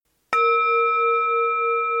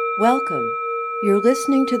Welcome. You're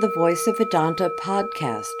listening to the Voice of Vedanta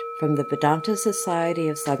podcast from the Vedanta Society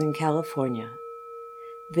of Southern California.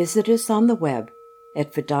 Visit us on the web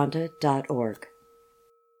at vedanta.org.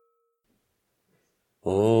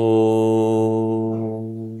 Om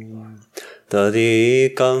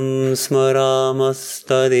Tadekam smaramas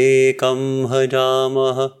tadekam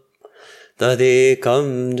bhajamah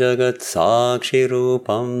tadekam jagat sakshi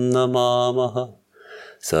rupam namamah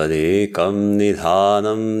sadekam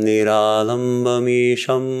nidhanam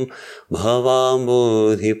niralambamisham bhavam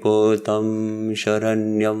bodhiputam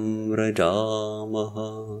sharanyam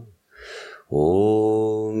rajamah.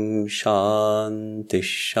 Om Shanti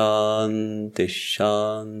Shanti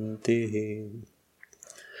Shanti.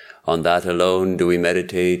 On that alone do we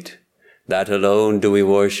meditate, that alone do we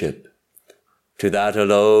worship. To that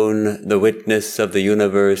alone, the witness of the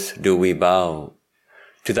universe, do we bow.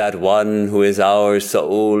 To that one who is our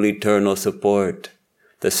sole eternal support,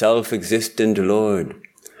 the self-existent Lord,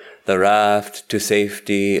 the raft to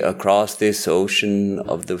safety across this ocean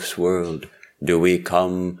of this world, do we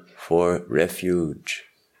come for refuge.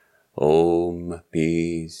 Om,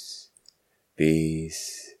 peace,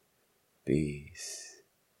 peace, peace.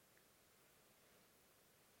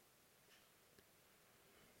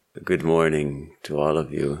 Good morning to all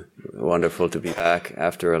of you. Wonderful to be back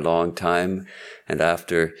after a long time, and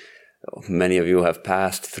after many of you have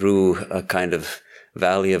passed through a kind of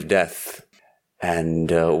valley of death.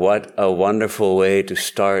 And what a wonderful way to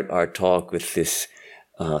start our talk with this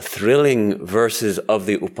thrilling verses of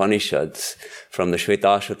the Upanishads from the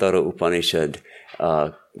Shvetashvatara Upanishad,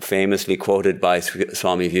 famously quoted by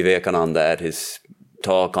Swami Vivekananda at his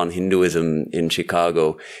talk on Hinduism in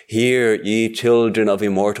Chicago. Hear, ye children of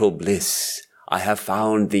immortal bliss, I have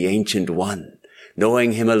found the Ancient One.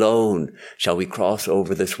 Knowing him alone shall we cross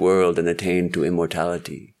over this world and attain to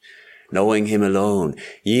immortality. Knowing him alone,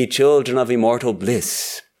 ye children of immortal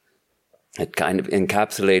bliss. It kind of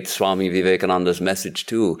encapsulates Swami Vivekananda's message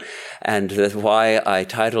too. And that's why I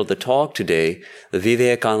titled the talk today, the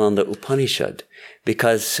Vivekananda Upanishad,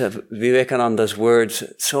 because Vivekananda's words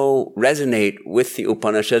so resonate with the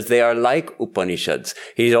Upanishads. They are like Upanishads.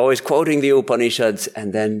 He's always quoting the Upanishads,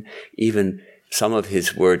 and then even some of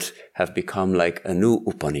his words have become like a new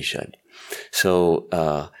Upanishad. So,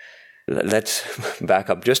 let's back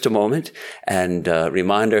up just a moment and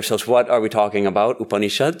remind ourselves, what are we talking about?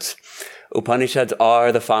 Upanishads. Upanishads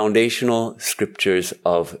are the foundational scriptures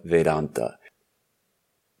of Vedanta.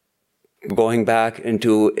 Going back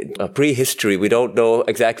into a prehistory, we don't know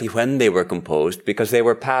exactly when they were composed because they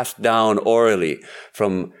were passed down orally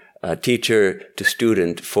from teacher to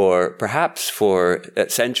student perhaps for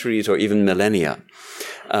centuries or even millennia.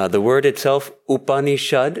 The word itself,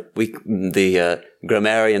 Upanishad, the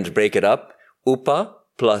grammarians break it up. Upa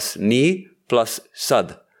plus ni plus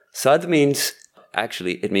sad. Sad means,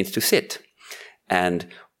 actually, it means to sit. And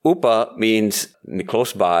upa means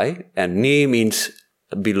close by, and ni means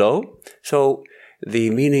below. So the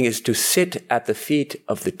meaning is to sit at the feet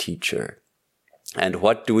of the teacher. And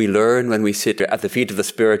what do we learn when we sit at the feet of the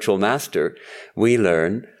spiritual master? We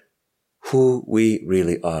learn who we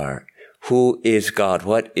really are. Who is God?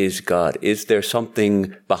 What is God? Is there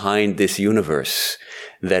something behind this universe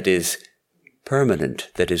that is permanent,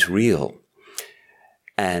 that is real?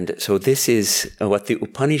 And so this is what the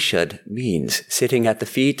Upanishad means, sitting at the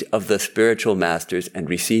feet of the spiritual masters and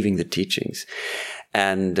receiving the teachings.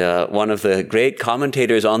 And one of the great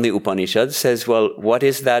commentators on the Upanishad says, well, what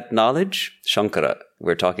is that knowledge? Shankara.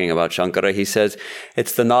 We're talking about Shankara. He says,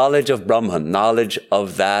 it's the knowledge of Brahman, knowledge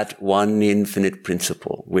of that one infinite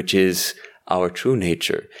principle, which is our true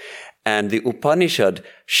nature. And the Upanishad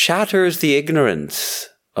shatters the ignorance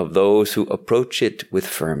of those who approach it with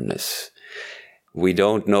firmness. We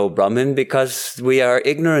don't know Brahman because we are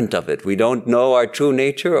ignorant of it. We don't know our true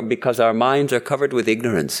nature because our minds are covered with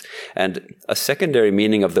ignorance. And a secondary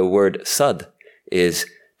meaning of the word sad is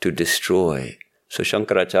to destroy. So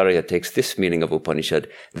Shankaracharya takes this meaning of Upanishad,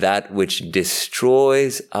 that which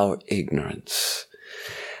destroys our ignorance.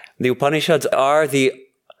 The Upanishads are the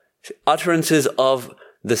utterances of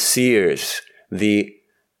the seers, the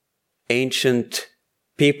ancient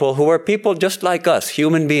people who were people just like us,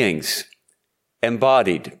 human beings,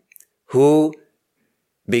 embodied, who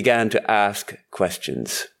began to ask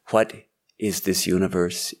questions. What is this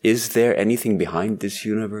universe? Is there anything behind this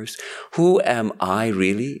universe? Who am I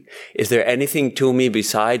really? Is there anything to me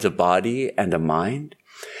besides a body and a mind?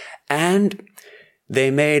 And they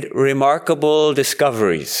made remarkable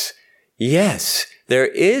discoveries. Yes, there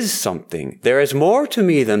is something. There is more to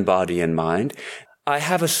me than body and mind. I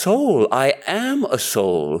have a soul. I am a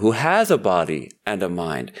soul who has a body and a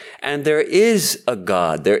mind. And there is a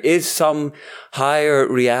God. There is some higher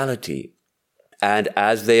reality. And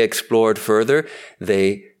as they explored further,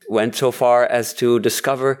 they went so far as to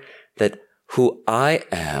discover that who I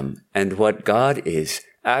am and what God is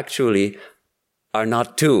actually are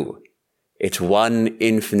not two. It's one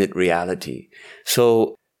infinite reality.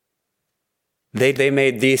 So they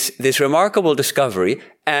made this remarkable discovery,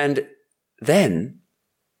 and then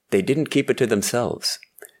they didn't keep it to themselves.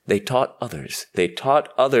 They taught others. They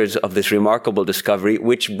taught others of this remarkable discovery,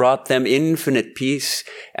 which brought them infinite peace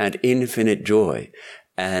and infinite joy.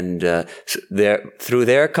 And through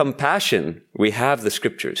their compassion, we have the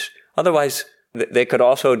scriptures. Otherwise, they could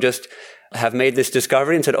also just have made this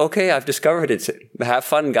discovery and said, okay, I've discovered it. Have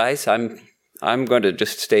fun, guys. I'm going to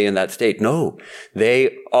just stay in that state. No,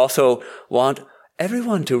 they also want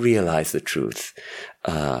everyone to realize the truth.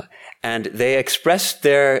 And they expressed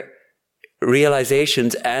their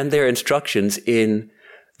realizations and their instructions in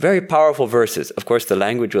very powerful verses. Of course, the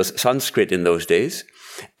language was Sanskrit in those days.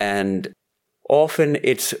 And often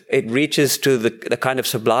it reaches to the kind of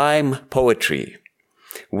sublime poetry,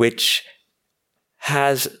 which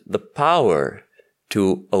has the power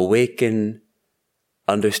to awaken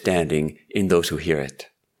understanding in those who hear it.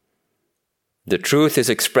 The truth is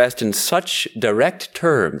expressed in such direct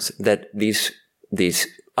terms that these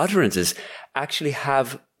utterances actually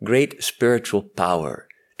have great spiritual power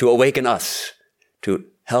to awaken us, to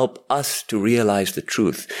help us to realize the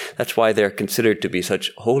truth. That's why they're considered to be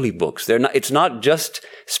such holy books. It's not just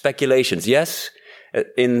speculations. Yes,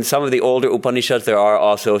 in some of the older Upanishads, there are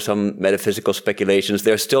also some metaphysical speculations.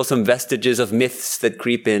 There are still some vestiges of myths that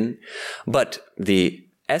creep in. But the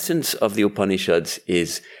essence of the Upanishads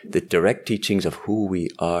is the direct teachings of who we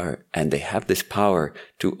are, and they have this power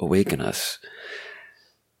to awaken us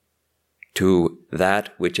to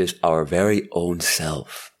that which is our very own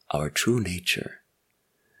self, our true nature.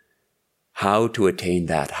 How to attain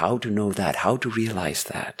that, how to know that, how to realize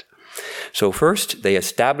that. So first, they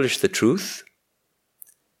establish the truth,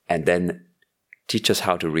 and then teach us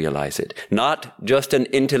how to realize it. Not just an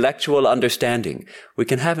intellectual understanding. We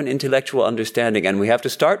can have an intellectual understanding, and we have to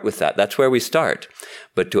start with that. That's where we start.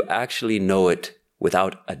 But to actually know it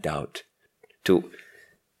without a doubt. To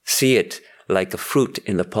see it like a fruit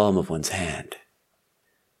in the palm of one's hand.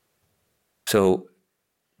 So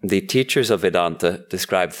the teachers of Vedanta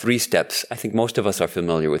describe 3 steps. I think most of us are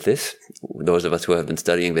familiar with this, those of us who have been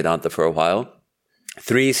studying Vedanta for a while.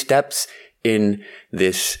 3 steps in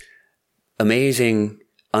this amazing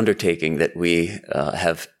undertaking that we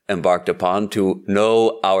have embarked upon to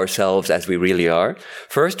know ourselves as we really are.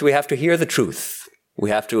 First, we have to hear the truth. We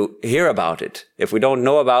have to hear about it. If we don't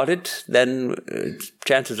know about it, then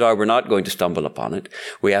chances are we're not going to stumble upon it.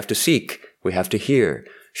 We have to seek. We have to hear.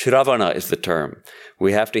 Shravana is the term.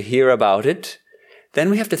 We have to hear about it. Then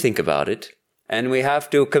we have to think about it. And we have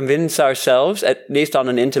to convince ourselves, at least on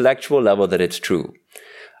an intellectual level, that it's true.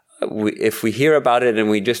 If we hear about it and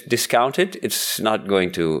we just discount it, it's not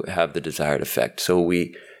going to have the desired effect. So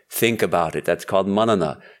we think about it. That's called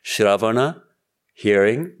manana. Shravana,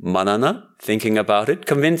 hearing, manana, thinking about it,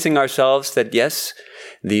 convincing ourselves that yes,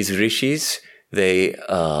 these rishis, they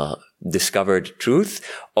discovered truth.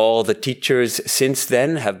 All the teachers since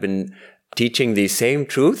then have been teaching these same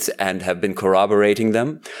truths and have been corroborating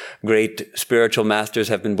them. Great spiritual masters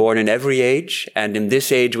have been born in every age, and in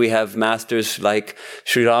this age we have masters like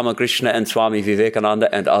Sri Ramakrishna and Swami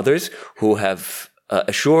Vivekananda and others who have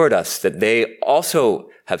assured us that they also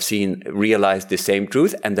have realized the same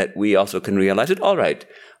truth, and that we also can realize it. All right,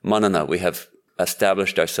 manana, we have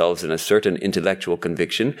established ourselves in a certain intellectual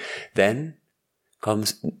conviction. Then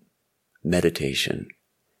comes meditation.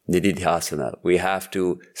 Nididhyasana. We have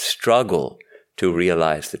to struggle to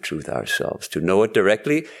realize the truth ourselves. To know it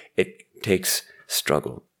directly, it takes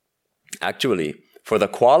struggle. Actually, for the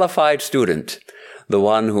qualified student, the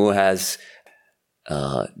one who has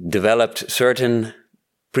developed certain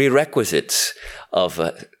prerequisites of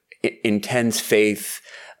intense faith,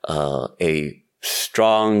 a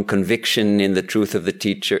strong conviction in the truth of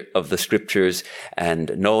the scriptures, and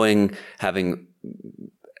having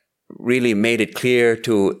really made it clear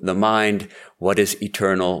to the mind what is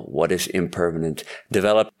eternal, what is impermanent,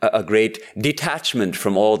 develop a great detachment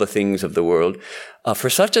from all the things of the world. For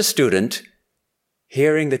such a student,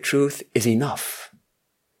 hearing the truth is enough.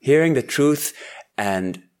 Hearing the truth,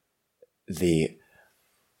 and the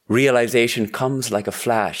realization comes like a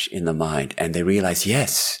flash in the mind, and they realize,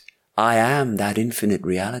 yes, I am that infinite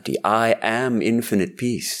reality. I am infinite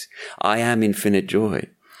peace. I am infinite joy.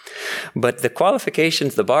 But the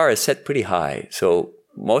qualifications, the bar is set pretty high. So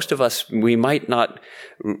most of us, we might not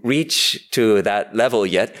reach to that level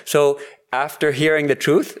yet. So after hearing the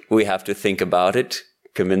truth, we have to think about it,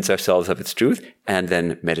 convince ourselves of its truth, and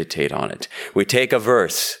then meditate on it. We take a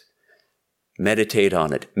verse, meditate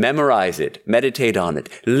on it, memorize it, meditate on it,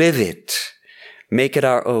 live it, make it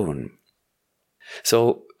our own.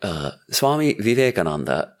 So Swami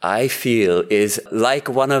Vivekananda, I feel, is like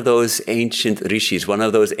one of those ancient rishis, one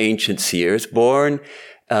of those ancient seers, born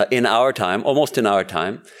in our time, almost in our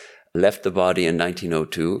time, left the body in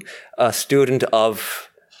 1902, a student of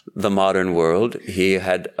the modern world. He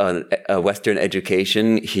had a Western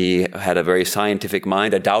education. He had a very scientific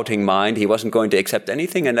mind, a doubting mind. He wasn't going to accept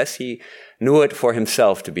anything unless he knew it for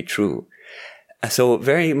himself to be true. So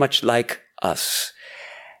very much like us.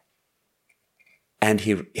 And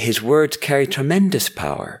his words carry tremendous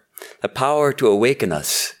power, the power to awaken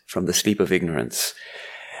us from the sleep of ignorance,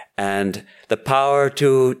 and the power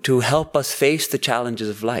to help us face the challenges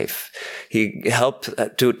of life. He helped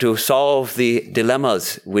to solve the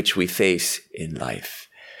dilemmas which we face in life.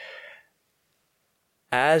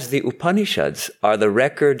 As the Upanishads are the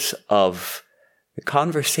records of the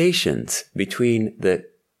conversations between the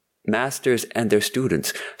masters and their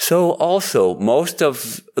students, so also most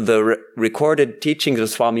of the recorded teachings of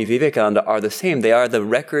Swami Vivekananda are the same. They are the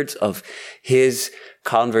records of his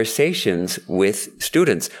conversations with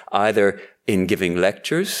students, either in giving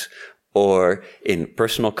lectures or in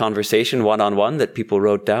personal conversation, one-on-one, that people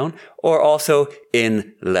wrote down, or also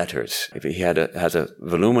in letters. He has a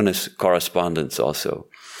voluminous correspondence also.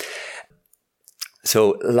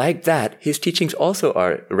 So like that, his teachings also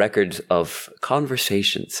are records of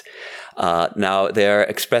conversations. Now, they're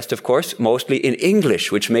expressed, of course, mostly in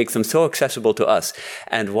English, which makes them so accessible to us.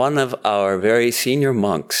 And one of our very senior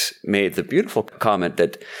monks made the beautiful comment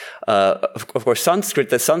that, of course,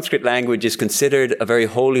 the Sanskrit language is considered a very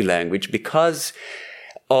holy language because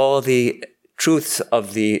all the truths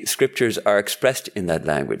of the scriptures are expressed in that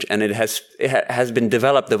language. And it has been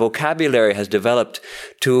developed, the vocabulary has developed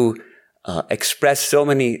to express so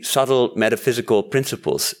many subtle metaphysical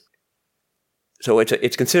principles. So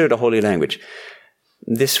it's considered a holy language.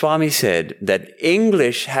 This Swami said that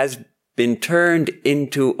English has been turned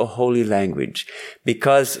into a holy language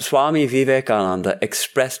because Swami Vivekananda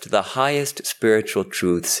expressed the highest spiritual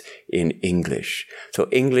truths in English. So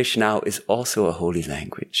English now is also a holy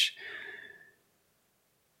language.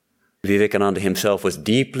 Vivekananda himself was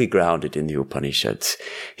deeply grounded in the Upanishads.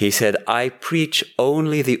 He said, I preach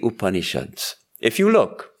only the Upanishads. If you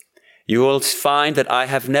look, you will find that I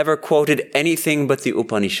have never quoted anything but the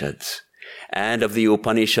Upanishads. And of the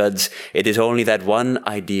Upanishads, it is only that one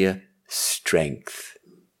idea, strength.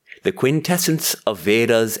 The quintessence of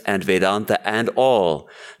Vedas and Vedanta and all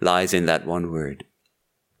lies in that one word.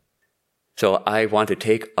 So I want to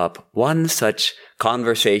take up one such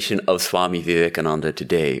conversation of Swami Vivekananda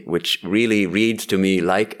today, which really reads to me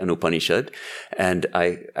like an Upanishad. And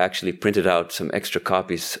I actually printed out some extra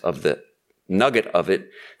copies of the nugget of it,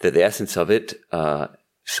 the essence of it,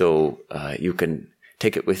 so you can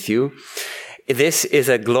take it with you. This is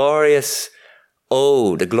a glorious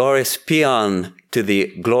ode, a glorious paean to the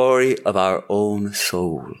glory of our own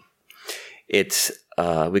soul. It's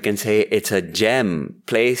we can say it's a gem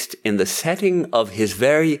placed in the setting of his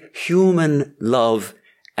very human love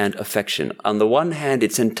and affection. On the one hand,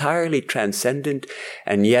 it's entirely transcendent,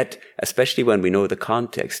 and yet, especially when we know the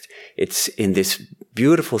context, it's in this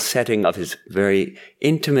beautiful setting of his very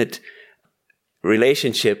intimate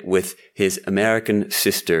relationship with his American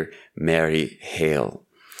sister, Mary Hale.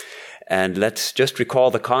 And let's just recall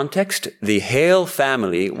the context. The Hale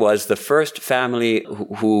family was the first family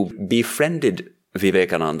who befriended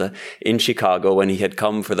Vivekananda in Chicago when he had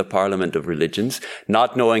come for the Parliament of Religions.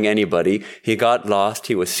 Not knowing anybody, he got lost.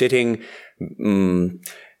 He was sitting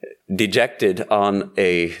dejected on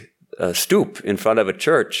a stoop in front of a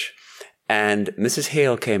church. And Mrs.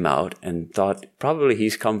 Hale came out and thought probably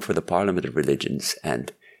he's come for the Parliament of Religions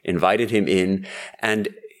and invited him in. And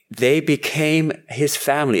they became his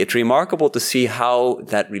family. It's remarkable to see how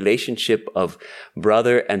that relationship of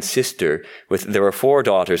brother and sister, there were 4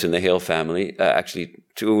 daughters in the Hale family, actually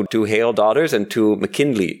two Hale daughters and 2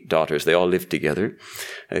 McKinley daughters. They all lived together,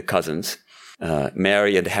 cousins,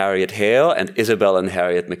 Mary and Harriet Hale and Isabel and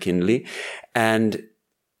Harriet McKinley. And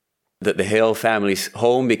the Hale family's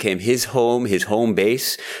home became his home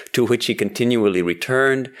base, to which he continually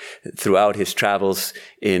returned throughout his travels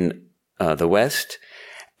in the West.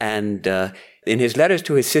 And in his letters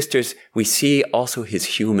to his sisters, we see also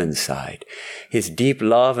his human side, his deep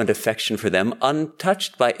love and affection for them,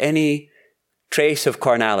 untouched by any trace of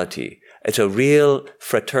carnality. It's a real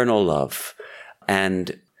fraternal love.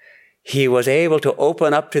 And he was able to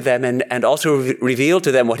open up to them and also reveal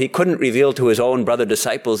to them what he couldn't reveal to his own brother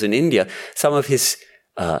disciples in India, some of his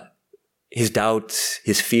doubts,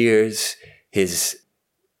 his fears, his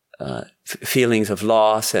feelings of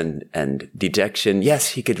loss and dejection. Yes,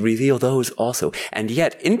 he could reveal those also. And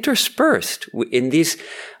yet interspersed in these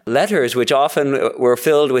letters, which often were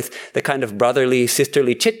filled with the kind of brotherly,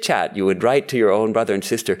 sisterly chit-chat you would write to your own brother and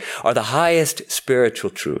sister, are the highest spiritual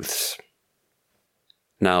truths.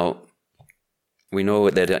 Now, we know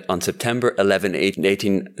that on September 11,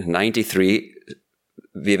 1893,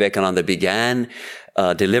 Vivekananda began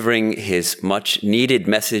delivering his much-needed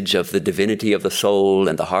message of the divinity of the soul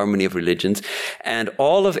and the harmony of religions. And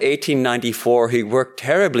all of 1894, he worked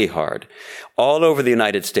terribly hard all over the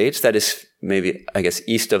United States, that is maybe, I guess,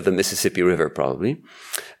 east of the Mississippi River probably.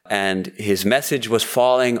 And his message was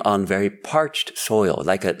falling on very parched soil,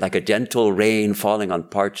 like a gentle rain falling on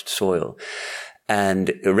parched soil,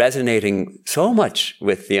 and resonating so much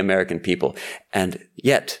with the American people. And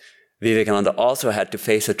yet, Vivekananda also had to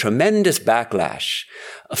face a tremendous backlash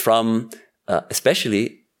from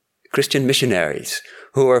especially Christian missionaries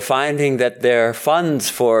who were finding that their funds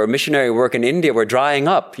for missionary work in India were drying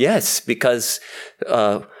up. Yes, because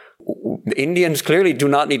Indians clearly do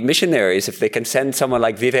not need missionaries if they can send someone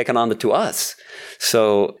like Vivekananda to us.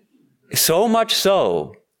 So much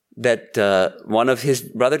so that one of his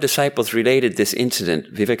brother disciples related this incident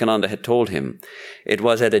Vivekananda had told him. It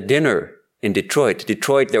was at a dinner in Detroit.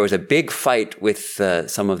 There was a big fight with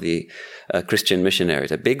some of the Christian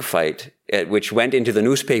missionaries, a big fight which went into the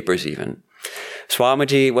newspapers even.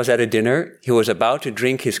 Swamiji was at a dinner. He was about to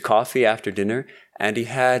drink his coffee after dinner, and he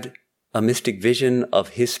had a mystic vision of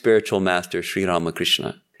his spiritual master, Sri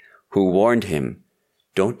Ramakrishna, who warned him,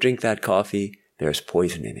 "Don't drink that coffee, there's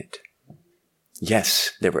poison in it."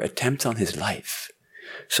 Yes, there were attempts on his life.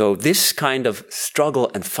 So this kind of struggle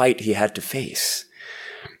and fight he had to face.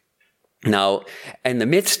 Now, in the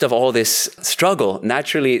midst of all this struggle,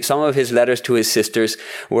 naturally, some of his letters to his sisters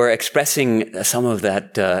were expressing some of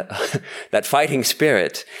that that fighting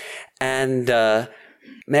spirit. And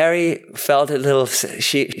Mary felt a little,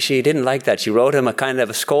 she didn't like that. She wrote him a kind of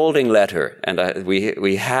a scolding letter. And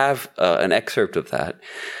we have an excerpt of that.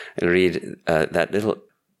 I'll read that little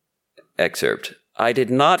excerpt. "I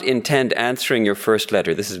did not intend answering your first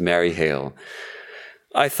letter." This is Mary Hale.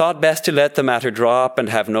 "I thought best to let the matter drop and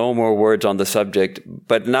have no more words on the subject.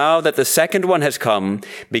 But now that the second one has come,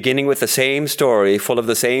 beginning with the same story, full of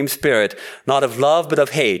the same spirit, not of love but of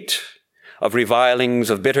hate, of revilings,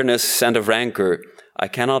 of bitterness, and of rancor, I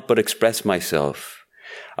cannot but express myself.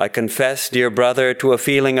 I confess, dear brother, to a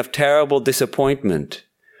feeling of terrible disappointment.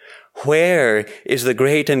 Where is the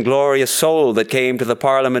great and glorious soul that came to the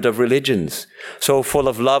Parliament of Religions, so full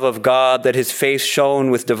of love of God that his face shone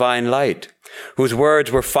with divine light, whose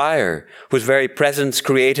words were fire, whose very presence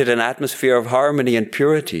created an atmosphere of harmony and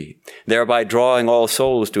purity, thereby drawing all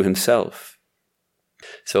souls to himself?"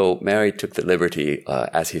 So Mary took the liberty,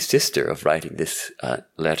 as his sister, of writing this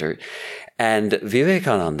letter. And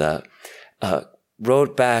Vivekananda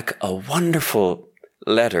wrote back a wonderful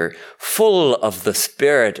letter full of the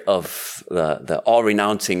spirit of the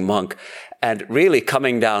all-renouncing monk, and really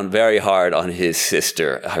coming down very hard on his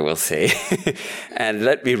sister, I will say. And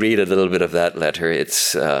let me read a little bit of that letter.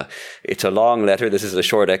 It's a long letter. This is a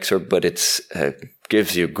short excerpt, but it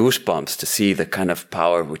gives you goosebumps to see the kind of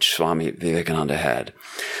power which Swami Vivekananda had.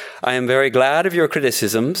 "I am very glad of your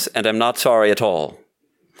criticisms, and am not sorry at all.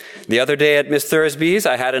 The other day at Miss Thursby's,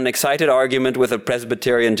 I had an excited argument with a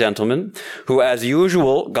Presbyterian gentleman who, as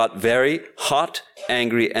usual, got very hot,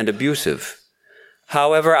 angry, and abusive.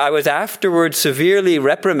 However, I was afterwards severely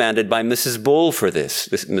reprimanded by Mrs. Bull for this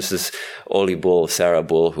Mrs. Oli Bull, Sarah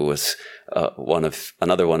Bull, who was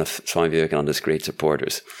another one of Swami Vivekananda's great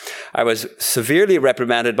supporters. I was severely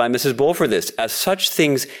reprimanded by Mrs. Bull for this, as such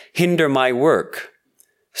things hinder my work.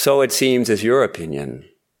 So it seems is your opinion.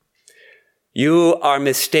 You are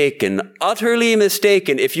mistaken, utterly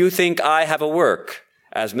mistaken, if you think I have a work,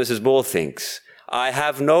 as Mrs. Bull thinks. I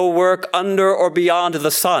have no work under or beyond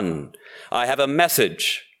the sun. I have a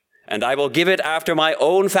message, and I will give it after my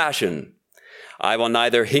own fashion. I will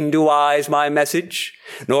neither Hinduize my message,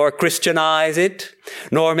 nor Christianize it,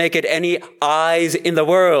 nor make it any eyes in the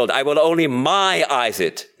world. I will only my-eyes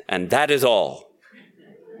it, and that is all."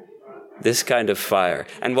 This kind of fire.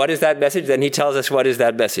 And what is that message? Then he tells us what is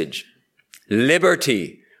that message.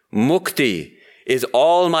 Liberty, mukti, is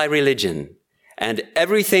all my religion, and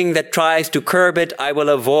everything that tries to curb it I will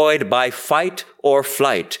avoid by fight or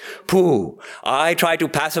flight. Pooh, I try to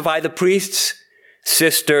pacify the priests.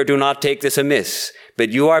 Sister, do not take this amiss, but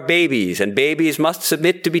you are babies, and babies must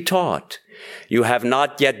submit to be taught. You have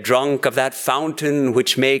not yet drunk of that fountain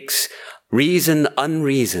which makes reason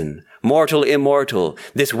unreason, mortal immortal,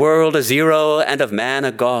 this world a zero and of man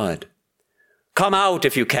a god. Come out,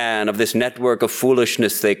 if you can, of this network of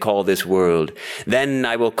foolishness they call this world. Then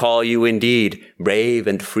I will call you indeed brave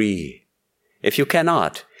and free. If you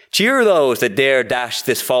cannot, cheer those that dare dash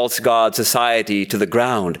this false god society to the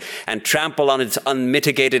ground and trample on its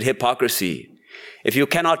unmitigated hypocrisy. If you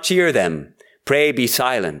cannot cheer them, pray be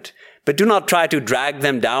silent, but do not try to drag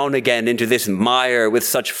them down again into this mire with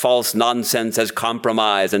such false nonsense as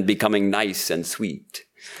compromise and becoming nice and sweet.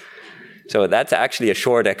 So that's actually a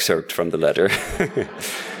short excerpt from the letter.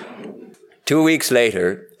 2 weeks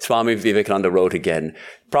later, Swami Vivekananda wrote again.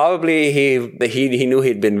 Probably he knew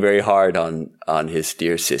he'd been very hard on his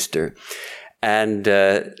dear sister. And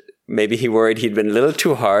maybe he worried he'd been a little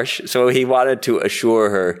too harsh. So he wanted to assure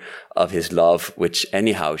her of his love, which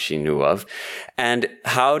anyhow she knew of. And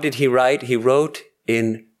how did he write? He wrote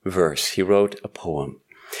in verse. He wrote a poem.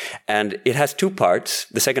 And it has 2 parts.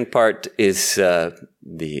 The second part is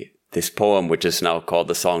this poem, which is now called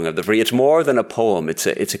the Song of the Free. It's more than a poem. It's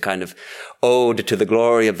a kind of ode to the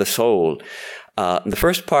glory of the soul. The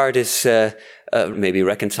first part is maybe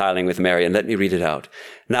reconciling with Mary, and let me read it out.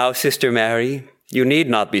 Now, Sister Mary, you need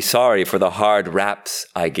not be sorry for the hard raps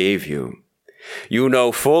I gave you. You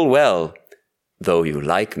know full well, though you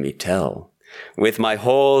like me tell, with my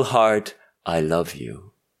whole heart I love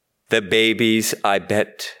you. The babies I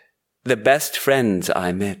bet, the best friends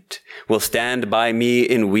I met, will stand by me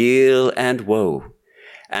in weal and woe,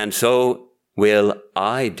 and so will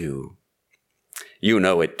I do. You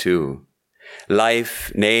know it too.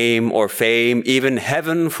 Life, name, or fame, even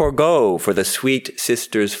heaven forego for the sweet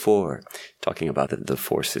sisters 4. Talking about the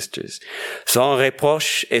 4 sisters. Sans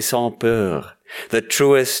reproche et sans peur, the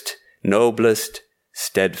truest, noblest,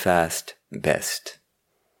 steadfast, best.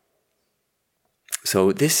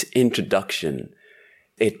 So this introduction,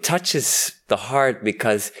 it touches the heart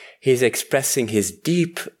because he's expressing his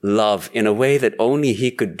deep love in a way that only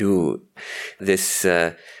he could do. This,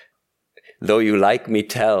 though you like me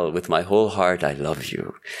tell, with my whole heart I love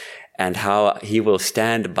you. And how he will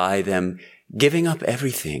stand by them, giving up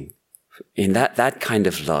everything in that kind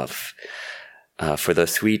of love for the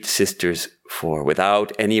sweet sisters 4,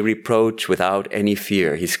 without any reproach, without any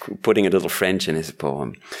fear. He's putting a little French in his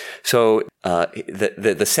poem. So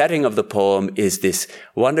the setting of the poem is this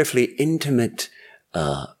wonderfully intimate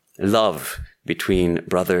love between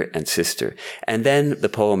brother and sister. And then the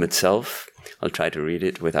poem itself, I'll try to read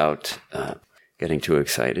it without getting too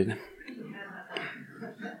excited.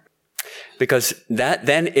 Because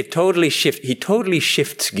then he totally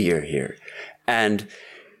shifts gear here and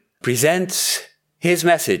presents his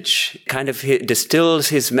message, kind of distills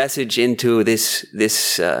his message into this.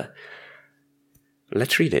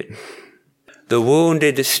 Let's read it. The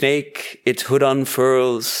wounded snake its hood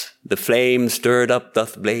unfurls, the flame stirred up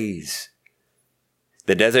doth blaze.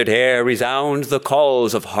 The desert air resounds the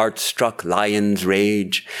calls of heart-struck lions'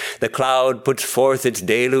 rage. The cloud puts forth its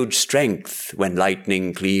deluge strength when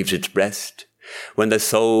lightning cleaves its breast. When the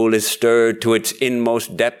soul is stirred to its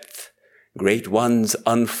inmost depth, great ones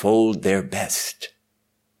unfold their best.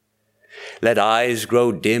 Let eyes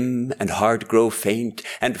grow dim and heart grow faint,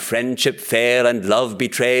 and friendship fail and love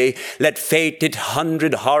betray. Let fate its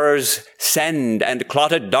 100 horrors send, and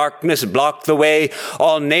clotted darkness block the way.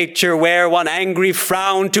 All nature wear one angry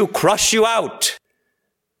frown to crush you out.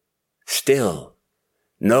 Still,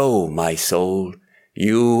 know, my soul,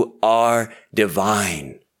 you are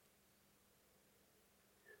divine.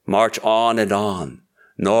 March on and on,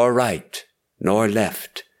 nor right, nor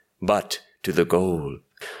left, but to the goal.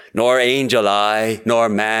 Nor angel eye, nor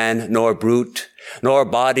man, nor brute, nor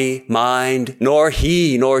body, mind, nor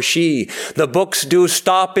he, nor she. The books do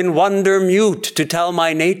stop in wonder mute to tell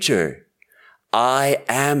my nature. I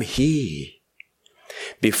am he.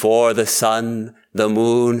 Before the sun, the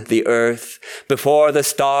moon, the earth, before the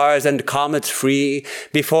stars and comets free,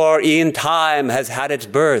 before e'en time has had its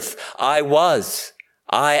birth, I was,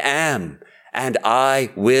 I am, and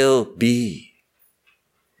I will be.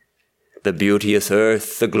 The beauteous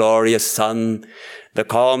earth, the glorious sun, the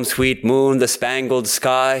calm sweet moon, the spangled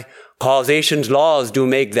sky, causation's laws do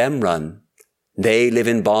make them run. They live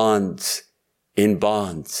in bonds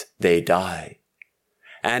they die.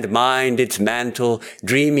 And mind its mantle,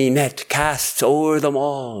 dreamy net casts o'er them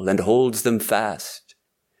all and holds them fast.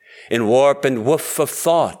 In warp and woof of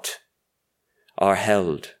thought are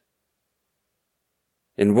held.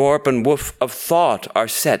 In warp and woof of thought are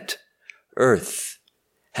set earth,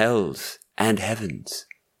 hells and heavens,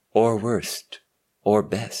 or worst, or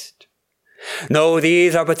best. No,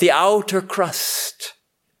 these are but the outer crust,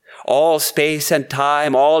 all space and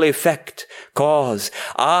time, all effect, cause.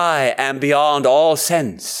 I am beyond all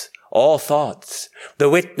sense, all thoughts, the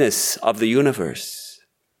witness of the universe.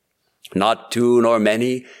 Not two nor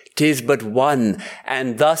many, 'tis but one,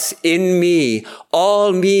 and thus in me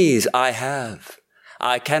all me's I have.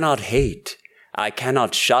 I cannot hate, I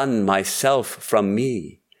cannot shun myself from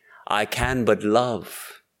me. I can but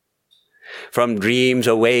love. From dreams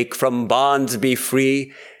awake, from bonds be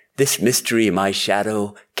free. This mystery, my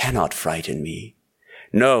shadow, cannot frighten me.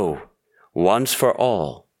 Know, once for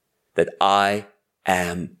all, that I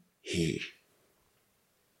am He.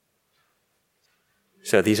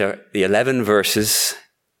 So these are the 11 verses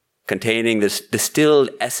containing this distilled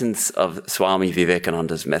essence of Swami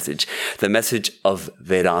Vivekananda's message, the message of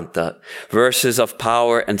Vedanta, verses of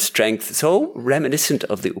power and strength, so reminiscent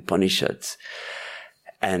of the Upanishads.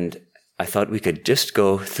 And I thought we could just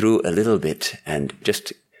go through a little bit and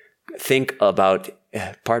just think about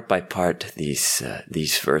part by part these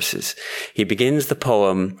verses. He begins the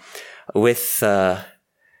poem with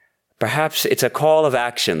perhaps it's a call of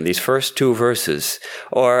action, these first two verses,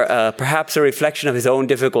 or perhaps a reflection of his own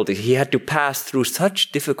difficulties. He had to pass through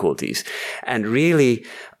such difficulties, and really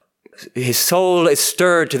his soul is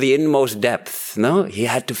stirred to the inmost depth. No, he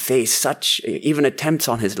had to face such even attempts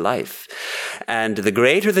on his life. And the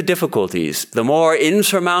greater the difficulties, the more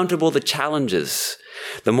insurmountable the challenges,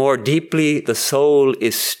 the more deeply the soul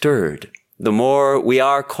is stirred, the more we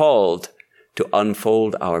are called to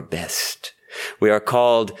unfold our best. We are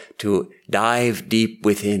called to dive deep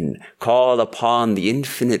within, call upon the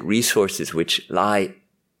infinite resources which lie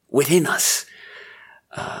within us.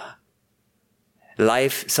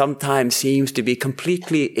 Life sometimes seems to be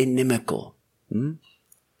completely inimical.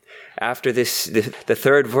 After this, the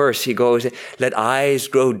third verse, he goes, let eyes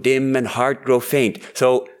grow dim and heart grow faint.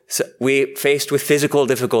 So we faced with physical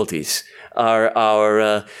difficulties.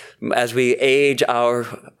 As we age, our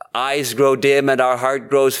eyes grow dim and our heart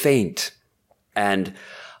grows faint. And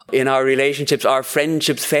in our relationships, our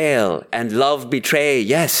friendships fail and love betray.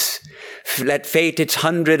 Yes, let fate its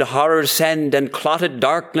 100 horrors send and clotted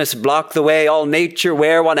darkness block the way. All nature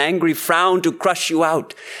wear one angry frown to crush you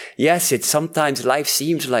out. Yes, sometimes life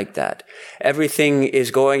seems like that. Everything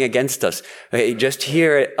is going against us. Just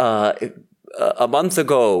here, a month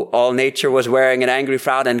ago, all nature was wearing an angry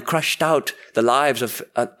frown and crushed out the lives of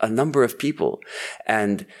a number of people.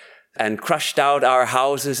 And crushed out our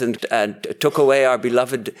houses and took away our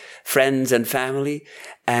beloved friends and family.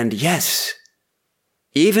 And yes,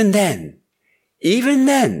 even then,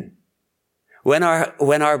 when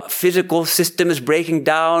our physical system is breaking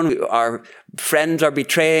down, our friends are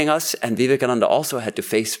betraying us, and Vivekananda also had to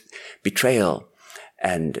face betrayal.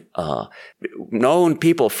 And known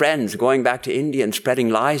people, friends, going back to India and spreading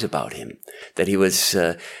lies about him, that he was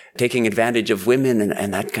taking advantage of women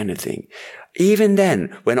and that kind of thing. Even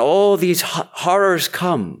then, when all these horrors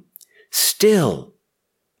come, still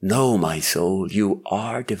know, my soul, you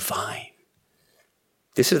are divine.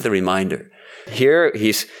 This is the reminder. Here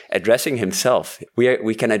he's addressing himself.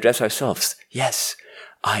 We can address ourselves. Yes,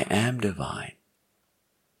 I am divine.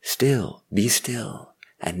 Still, be still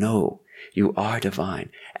and know you are divine.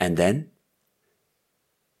 And then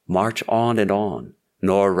march on and on,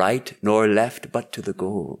 nor right nor left, but to the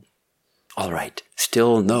goal. All right,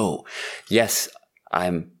 still know. Yes,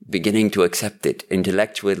 I'm beginning to accept it,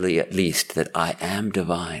 intellectually at least, that I am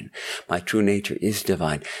divine. My true nature is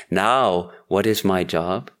divine. Now, what is my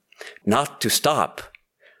job? Not to stop,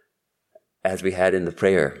 as we had in the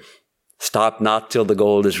prayer. Stop not till the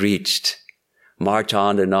goal is reached. March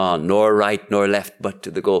on and on, nor right nor left, but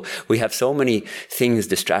to the goal. We have so many things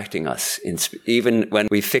distracting us, even when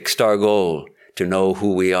we fixed our goal to know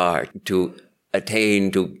who we are, to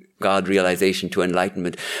attain to God realization, to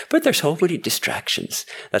enlightenment. But there's so many distractions.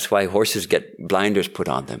 That's why horses get blinders put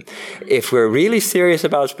on them. If we're really serious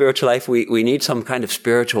about spiritual life, we need some kind of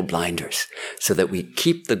spiritual blinders so that we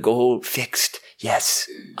keep the goal fixed. Yes,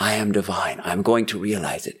 I am divine. I'm going to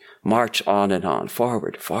realize it. March on and on,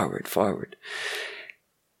 forward, forward, forward.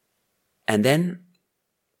 And then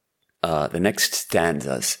the next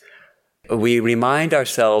stanzas, we remind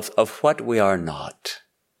ourselves of what we are not.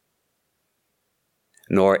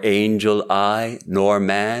 Nor angel I, nor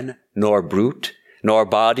man, nor brute, nor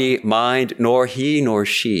body, mind, nor he, nor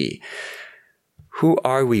she. Who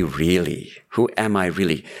are we really? Who am I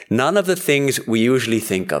really? None of the things we usually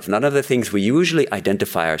think of, none of the things we usually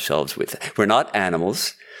identify ourselves with. We're not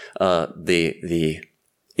animals. The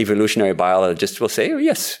evolutionary biologists will say, oh,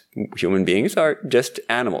 yes, human beings are just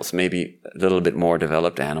animals, maybe a little bit more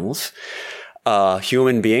developed animals.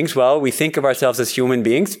 Human beings, well, we think of ourselves as human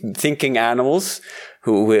beings, thinking animals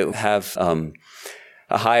who have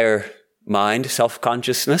a higher mind,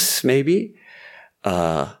 self-consciousness, maybe?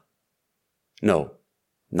 No,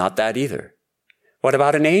 not that either. What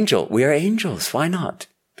about an angel? We are angels. Why not?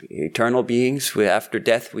 Eternal beings. After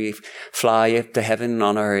death, we fly up to heaven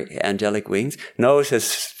on our angelic wings. No, says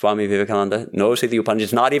Swami Vivekananda. No, say the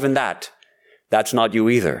Upanishads. Not even that. That's not you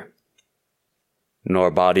either.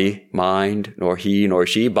 Nor body, mind, nor he, nor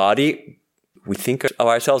she. Body, we think of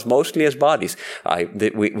ourselves mostly as bodies.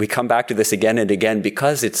 We come back to this again and again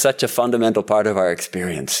because it's such a fundamental part of our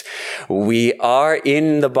experience. We are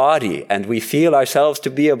in the body and we feel ourselves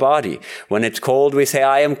to be a body. When it's cold, we say,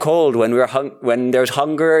 I am cold. When there's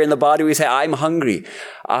hunger in the body, we say, I'm hungry.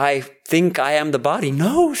 I think I am the body.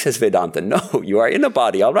 No, says Vedanta. No, you are in a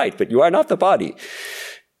body, all right, but you are not the body.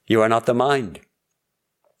 You are not the mind.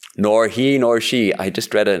 Nor he nor she. I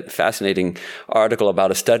just read a fascinating article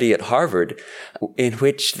about a study at Harvard in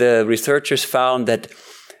which the researchers found that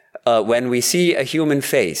when we see a human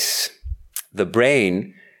face, the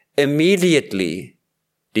brain immediately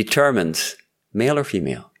determines male or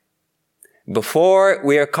female. Before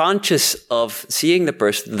we are conscious of seeing the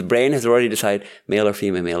person, the brain has already decided male or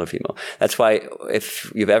female, male or female. That's why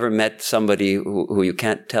if you've ever met somebody who you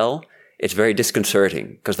can't tell, it's very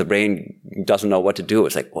disconcerting because the brain doesn't know what to do.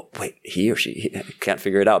 It's like, oh, wait, he or she, can't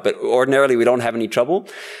figure it out. But ordinarily, we don't have any trouble.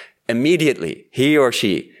 Immediately, he or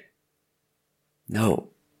she.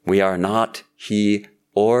 No, we are not he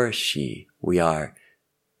or she. We are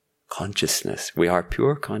consciousness. We are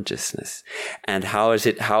pure consciousness. And how is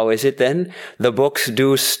it then? The books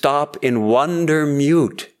do stop in wonder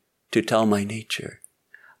mute to tell my nature.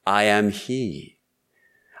 I am he.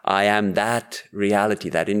 I am that reality,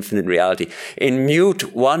 that infinite reality, in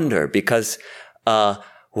mute wonder, because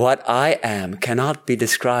what I am cannot be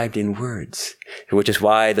described in words, which is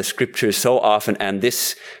why the scriptures so often, and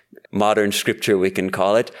this modern scripture we can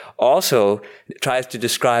call it, also tries to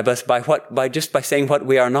describe us by just saying what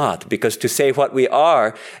we are not, because to say what we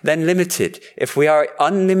are then limits it. If we are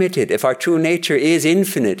unlimited, if our true nature is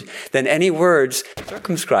infinite, then any words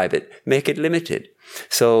circumscribe it, make it limited.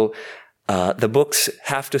 So the books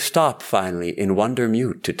have to stop finally in wonder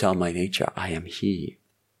mute to tell my nature, I am he.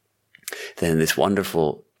 Then this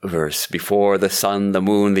wonderful verse, before the sun, the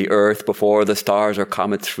moon, the earth, before the stars or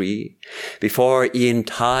comets free, before e'en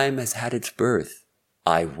time has had its birth,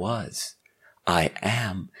 I was, I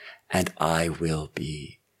am, and I will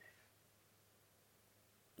be.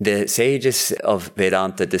 The sages of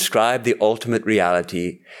Vedanta describe the ultimate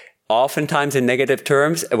reality oftentimes in negative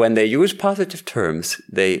terms. When they use positive terms,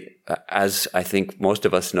 they, as I think most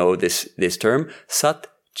of us know this term, Sat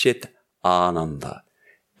Chit Ananda.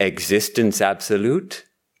 Existence absolute,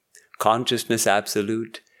 consciousness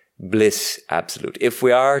absolute, bliss absolute. If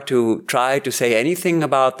we are to try to say anything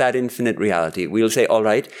about that infinite reality, we'll say, all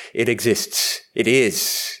right, it exists. It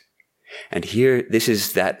is. And here, this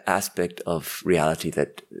is that aspect of reality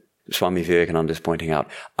that Swami Vivekananda is pointing out.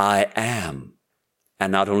 I am.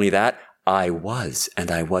 And not only that, I was, and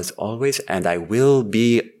I was always, and I will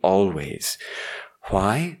be always.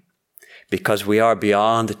 Why? Because we are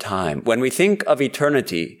beyond time. When we think of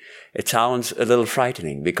eternity, it sounds a little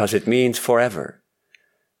frightening because it means forever.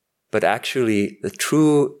 But actually, the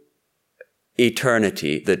true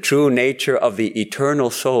eternity, the true nature of the eternal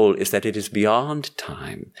soul is that it is beyond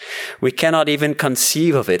time. We cannot even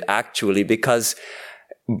conceive of it actually, because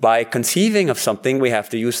by conceiving of something, we have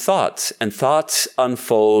to use thoughts, and thoughts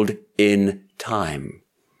unfold in time.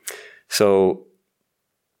 So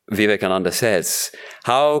Vivekananda says,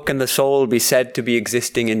 how can the soul be said to be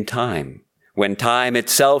existing in time when time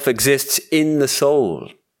itself exists in the soul?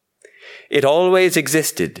 It always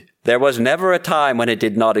existed. There was never a time when it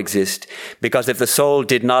did not exist, because if the soul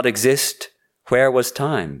did not exist, where was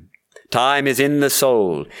time? Time is in the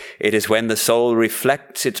soul. It is when the soul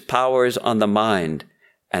reflects its powers on the mind,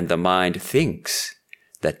 and the mind thinks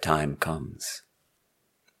that time comes.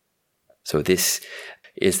 So this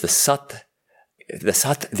is the sat,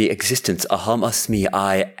 the existence, aham asmi,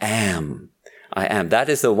 I am. I am. That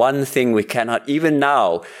is the one thing we cannot, even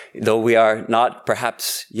now, though we are not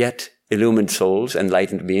perhaps yet illumined souls,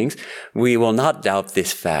 enlightened beings, we will not doubt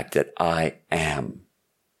this fact that I am.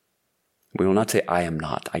 We will not say, I am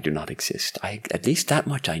not, I do not exist. At least that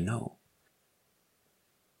much I know.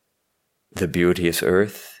 The beauteous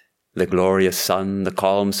earth, the glorious sun, the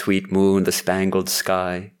calm sweet moon, the spangled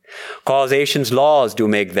sky. Causation's laws do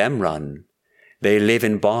make them run. They live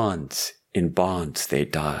in bonds they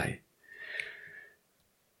die.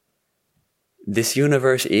 This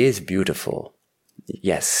universe is beautiful.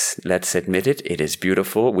 Yes, let's admit it, it is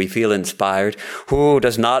beautiful. We feel inspired. Who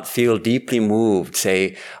does not feel deeply moved,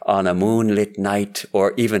 say, on a moonlit night,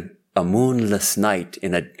 or even a moonless night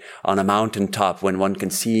on a mountaintop when one can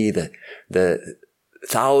see the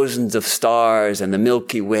thousands of stars and the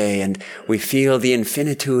Milky Way, and we feel the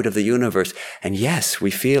infinitude of the universe. And yes, we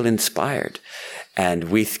feel inspired. And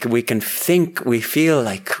we feel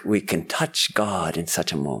like we can touch God in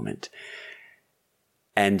such a moment.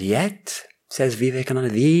 And yet, says Vivekananda,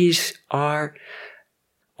 these are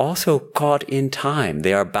also caught in time.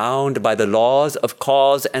 They are bound by the laws of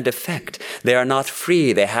cause and effect. They are not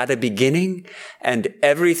free. They had a beginning, and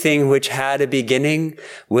everything which had a beginning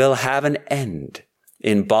will have an end.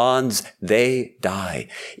 In bonds, they die.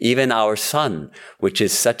 Even our sun, which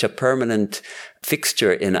is such a permanent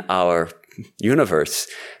fixture in our universe,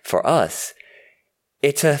 for us,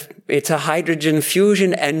 it's a hydrogen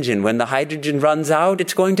fusion engine. When the hydrogen runs out,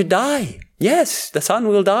 it's going to die. Yes, the sun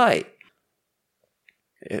will die.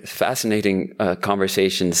 Fascinating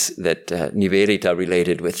conversations that Nivedita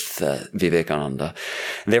related with Vivekananda.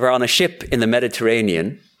 They were on a ship in the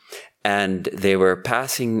Mediterranean, and they were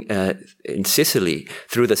passing in Sicily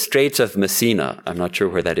through the Straits of Messina. I'm not sure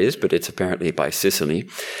where that is, but it's apparently by Sicily.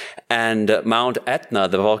 And Mount Etna,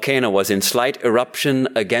 the volcano, was in slight eruption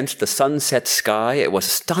against the sunset sky. It was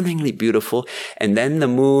stunningly beautiful. And then the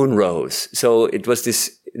moon rose. So it was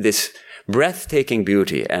this breathtaking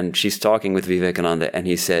beauty. And she's talking with Vivekananda, and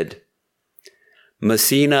he said,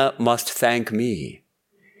 Messina must thank me.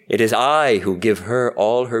 It is I who give her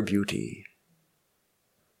all her beauty.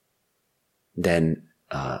 Then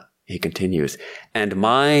he continues, and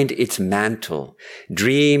mind its mantle,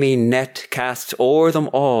 dreamy net casts o'er them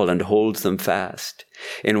all and holds them fast.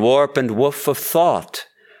 In warp and woof of thought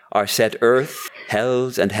are set earth,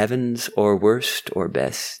 hells and heavens, or worst or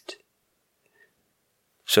best.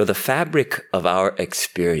 So the fabric of our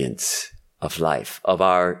experience of life,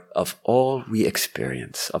 of all we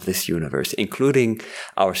experience of this universe, including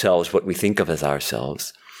ourselves, what we think of as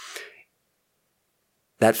ourselves,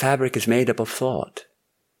 that fabric is made up of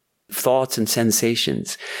thoughts and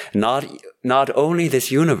sensations. Not only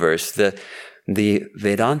this universe, the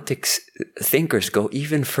Vedantic thinkers go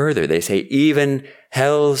even further. They say even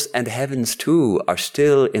hells and heavens too are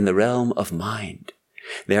still in the realm of mind.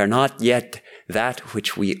 They are not yet that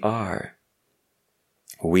which we are.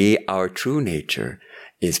 Our true nature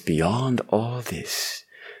is beyond all this.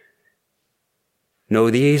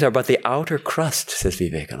 No, these are but the outer crust, says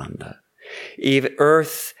Vivekananda. Even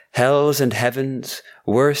earth, hells and heavens,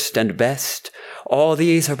 worst and best, all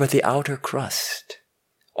these are but the outer crust.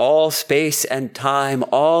 All space and time,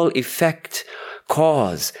 all effect,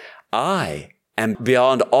 cause. I am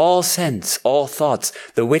beyond all sense, all thoughts,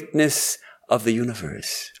 the witness of the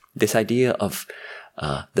universe. This idea of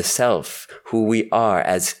the self, who we are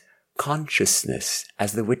as consciousness,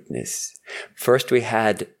 as the witness. First we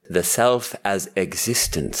had the self as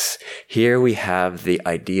existence. Here we have the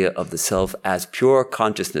idea of the self as pure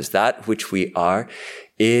consciousness. That which we are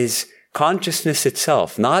is consciousness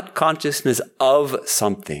itself, not consciousness of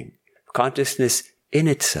something, consciousness in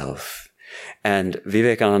itself. And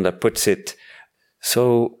Vivekananda puts it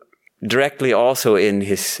so directly also in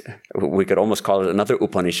his, we could almost call it another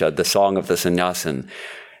Upanishad, the Song of the Sannyasin.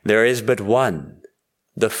 There is but one,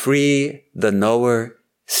 the free, the knower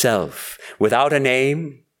self, without a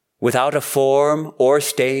name, without a form or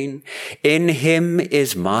stain. In him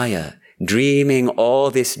is Maya, dreaming all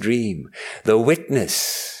this dream. The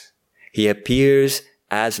witness, he appears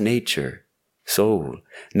as nature, soul.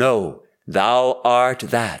 No, thou art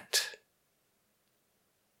that.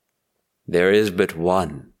 There is but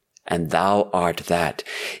one, and thou art that.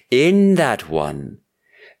 In that one,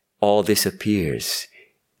 all this appears.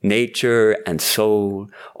 Nature and soul,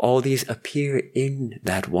 all these appear in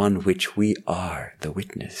that one which we are, the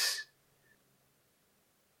witness.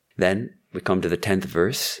 Then we come to the 10th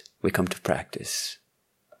verse, we come to practice.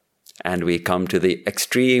 And we come to the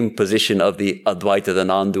extreme position of the Advaita, the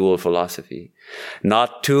non-dual philosophy.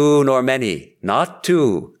 Not two nor many, not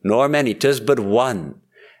two nor many, just but one.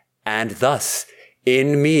 And thus,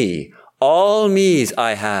 in me, all me's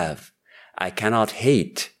I have. I cannot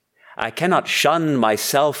hate. I cannot shun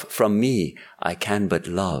myself from me. I can but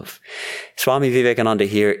love. Swami Vivekananda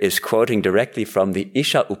here is quoting directly from the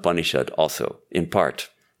Isha Upanishad also, in part.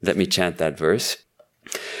 Let me chant that verse.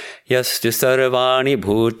 Yastu sarvani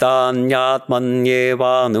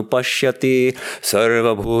bhutanyatmanyeva nupashyati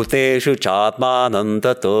sarva bhuteshu chatmanam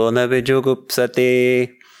tato na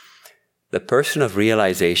vijugupsate. The person of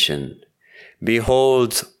realization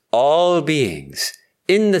beholds all beings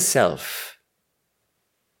in the self.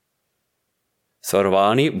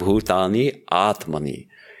 Sarvani bhutani atmani.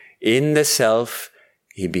 In the self,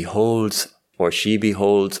 he beholds or she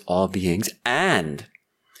beholds all beings and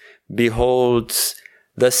beholds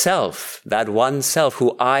the self, that one self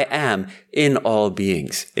who I am in all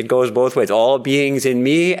beings. It goes both ways. All beings in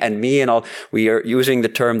me and me in all. We are using the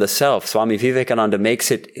term the self. Swami Vivekananda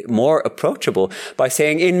makes it more approachable by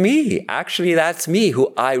saying in me. Actually, that's me,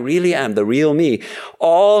 who I really am, the real me.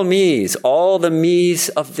 All me's, all the me's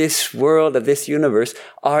of this world, of this universe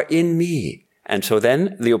are in me. And so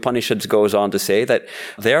then the Upanishads goes on to say that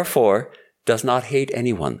therefore does not hate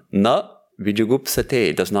anyone. Na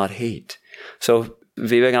vijugupsate, does not hate. So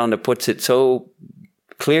Vivekananda puts it so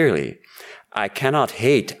clearly. I cannot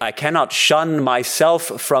hate. I cannot shun myself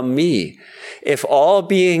from me. If all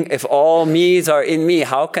me's are in me,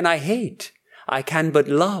 how can I hate? I can but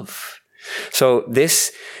love. So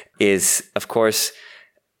this is, of course,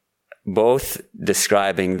 both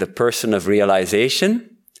describing the person of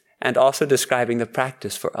realization and also describing the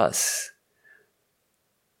practice for us.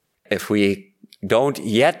 If we don't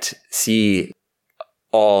yet see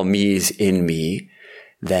all me's in me,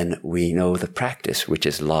 then we know the practice, which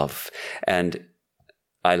is love. And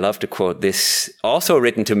I love to quote this, also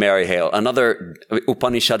written to Mary Hale, another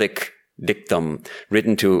Upanishadic dictum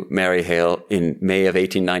written to Mary Hale in May of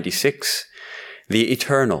 1896. The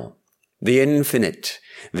eternal, the infinite,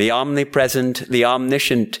 the omnipresent, the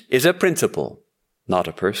omniscient is a principle, not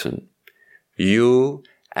a person. You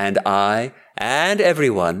and I and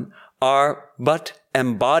everyone are but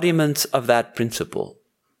embodiments of that principle.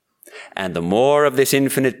 And the more of this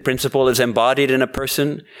infinite principle is embodied in a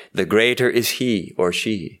person, the greater is he or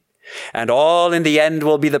she. And all in the end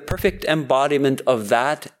will be the perfect embodiment of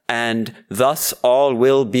that, and thus all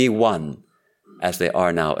will be one, as they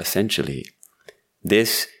are now essentially.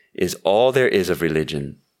 This is all there is of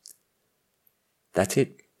religion. That's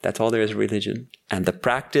it. That's all there is of religion. And the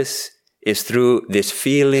practice is through this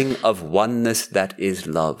feeling of oneness that is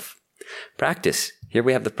love. Practice. Here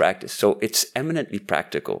we have the practice. So it's eminently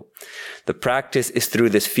practical. The practice is through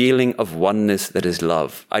this feeling of oneness that is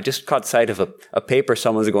love. I just caught sight of a paper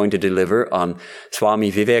someone's going to deliver on Swami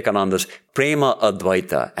Vivekananda's Prema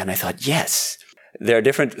Advaita. And I thought, yes, there are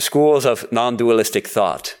different schools of non-dualistic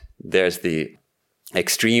thought. There's the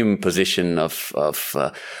extreme position of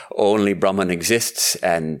only Brahman exists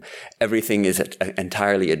and everything is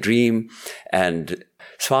entirely a dream. And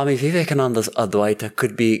Swami Vivekananda's Advaita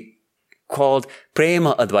could be called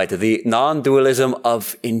Prema Advaita, the non-dualism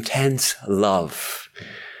of intense love.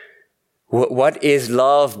 What is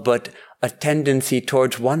love but a tendency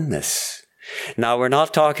towards oneness? Now, we're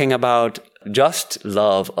not talking about just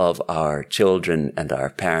love of our children and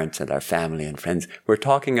our parents and our family and friends. We're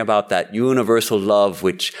talking about that universal love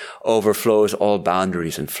which overflows all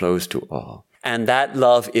boundaries and flows to all. And that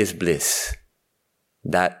love is bliss.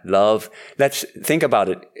 That love, let's think about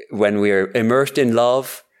it. When we're immersed in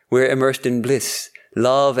love, we're immersed in bliss.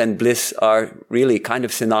 Love and bliss are really kind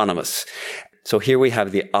of synonymous. So here we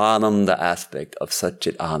have the Ananda aspect of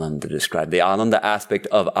Satchit Ananda described, the Ananda aspect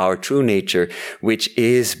of our true nature, which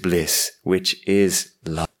is bliss, which is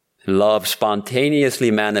love. Love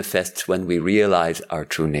spontaneously manifests when we realize our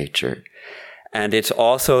true nature. And it's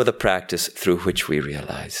also the practice through which we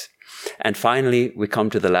realize. And finally, we come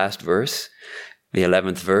to the last verse, the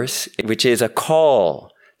 11th verse, which is a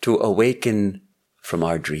call to awaken from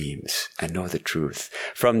our dreams and know the truth.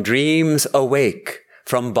 From dreams awake,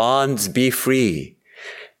 from bonds be free.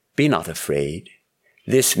 Be not afraid.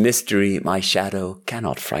 This mystery, my shadow,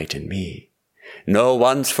 cannot frighten me. Know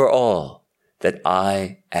once for all that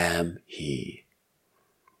I am he.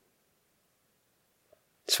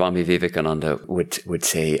 Swami Vivekananda would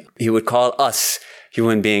say, he would call us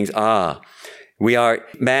human beings, we are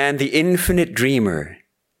man, the infinite dreamer,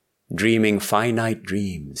 dreaming finite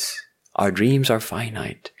dreams. Our dreams are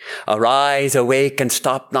finite. Arise, awake, and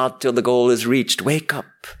stop not till the goal is reached. Wake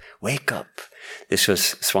up, wake up. This was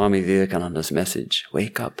Swami Vivekananda's message.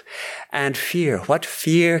 Wake up. And fear. What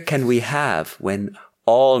fear can we have when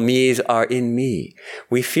all me's are in me?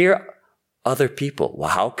 We fear other people. Well,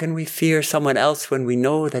 how can we fear someone else when we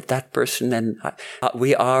know that that person and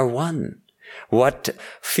we are one? What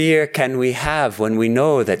fear can we have when we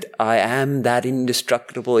know that I am that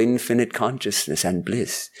indestructible, infinite consciousness and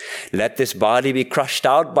bliss? Let this body be crushed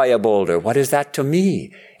out by a boulder. What is that to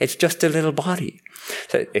me? It's just a little body.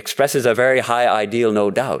 So it expresses a very high ideal,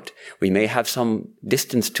 no doubt. We may have some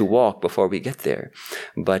distance to walk before we get there.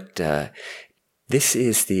 But this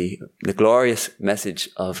is the glorious message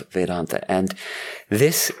of Vedanta. And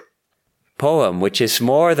this poem, which is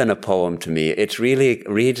more than a poem to me. It really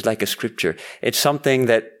reads like a scripture. It's something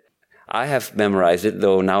that I have memorized it,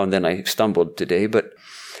 though now and then I stumbled today, but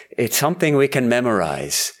it's something we can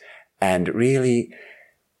memorize and really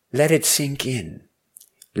let it sink in.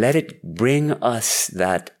 Let it bring us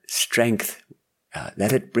that strength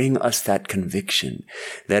Let it bring us that conviction.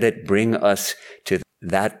 Let it bring us to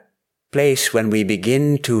that place when we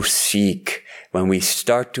begin to seek, when we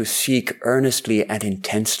start to seek earnestly and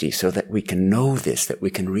intensely so that we can know this, that we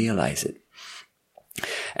can realize it.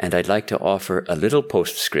 And I'd like to offer a little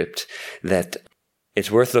postscript that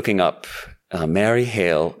it's worth looking up. Mary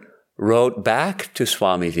Hale wrote back to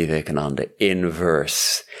Swami Vivekananda in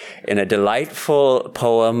verse, in a delightful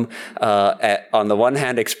poem, on the one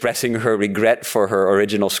hand expressing her regret for her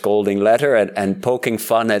original scolding letter and poking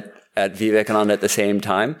fun at Vivekananda at the same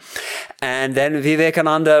time. And then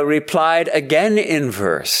Vivekananda replied again in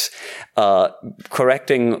verse,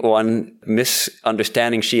 correcting one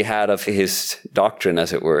misunderstanding she had of his doctrine,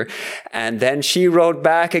 as it were. And then she wrote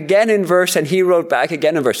back again in verse, and he wrote back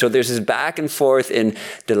again in verse. So there's this back and forth in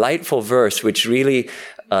delightful verse, which really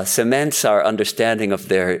cements our understanding of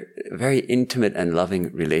their very intimate and loving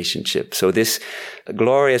relationship. So this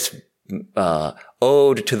glorious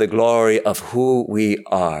ode to the glory of who we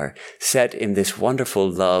are, set in this wonderful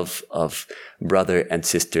love of brother and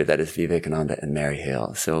sister that is Vivekananda and Mary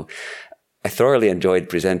Hale. So I thoroughly enjoyed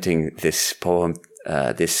presenting this poem,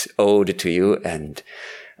 this ode to you, and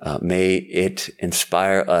may it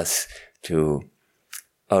inspire us to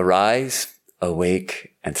arise,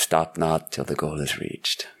 awake, and stop not till the goal is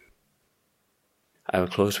reached. I will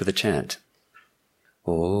close with a chant.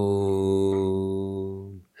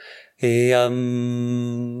 Om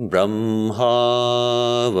Yam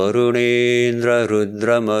Brahma Varunendra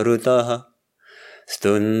Rudra Marutaha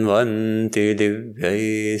Stunvanti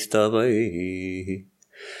Divyaistavai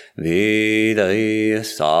Vedaya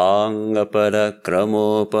Sangapada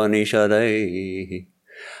Kramopanishadai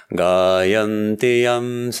Gayanti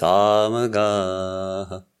Yam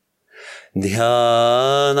Samaga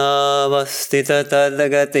Dhyanavastita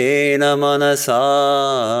Tadgatena Manasa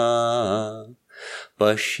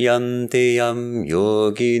Pashyanti Yam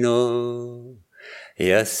Yogino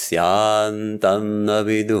Yasyantam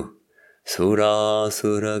Navidu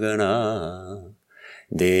Surasuragana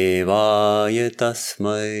Devaya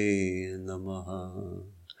Tasmai Namaha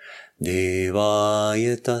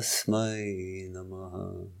Devaya Tasmai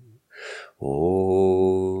Namaha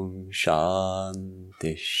Om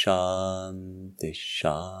Shanti Shanti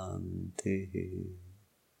Shanti.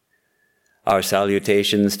 Our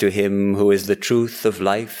salutations to him who is the truth of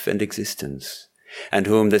life and existence, and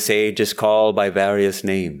whom the sages call by various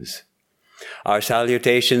names. Our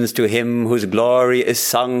salutations to him whose glory is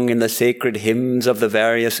sung in the sacred hymns of the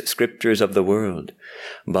various scriptures of the world,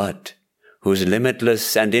 but whose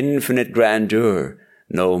limitless and infinite grandeur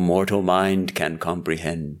no mortal mind can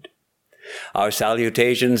comprehend. Our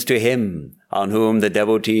salutations to him on whom the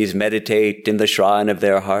devotees meditate in the shrine of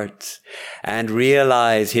their hearts and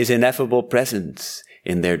realize his ineffable presence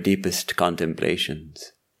in their deepest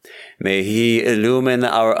contemplations. May he illumine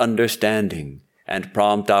our understanding and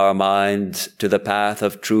prompt our minds to the path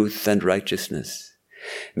of truth and righteousness.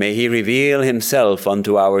 May he reveal himself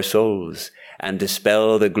unto our souls and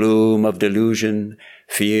dispel the gloom of delusion,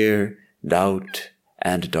 fear, doubt,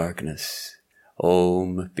 and darkness.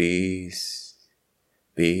 Om, peace,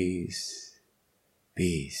 peace,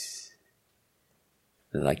 peace.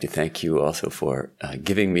 I'd like to thank you also for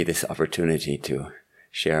giving me this opportunity to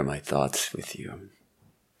share my thoughts with you.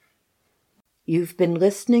 You've been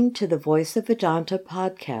listening to the Voice of Vedanta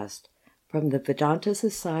podcast from the Vedanta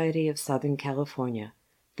Society of Southern California.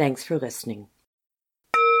 Thanks for listening.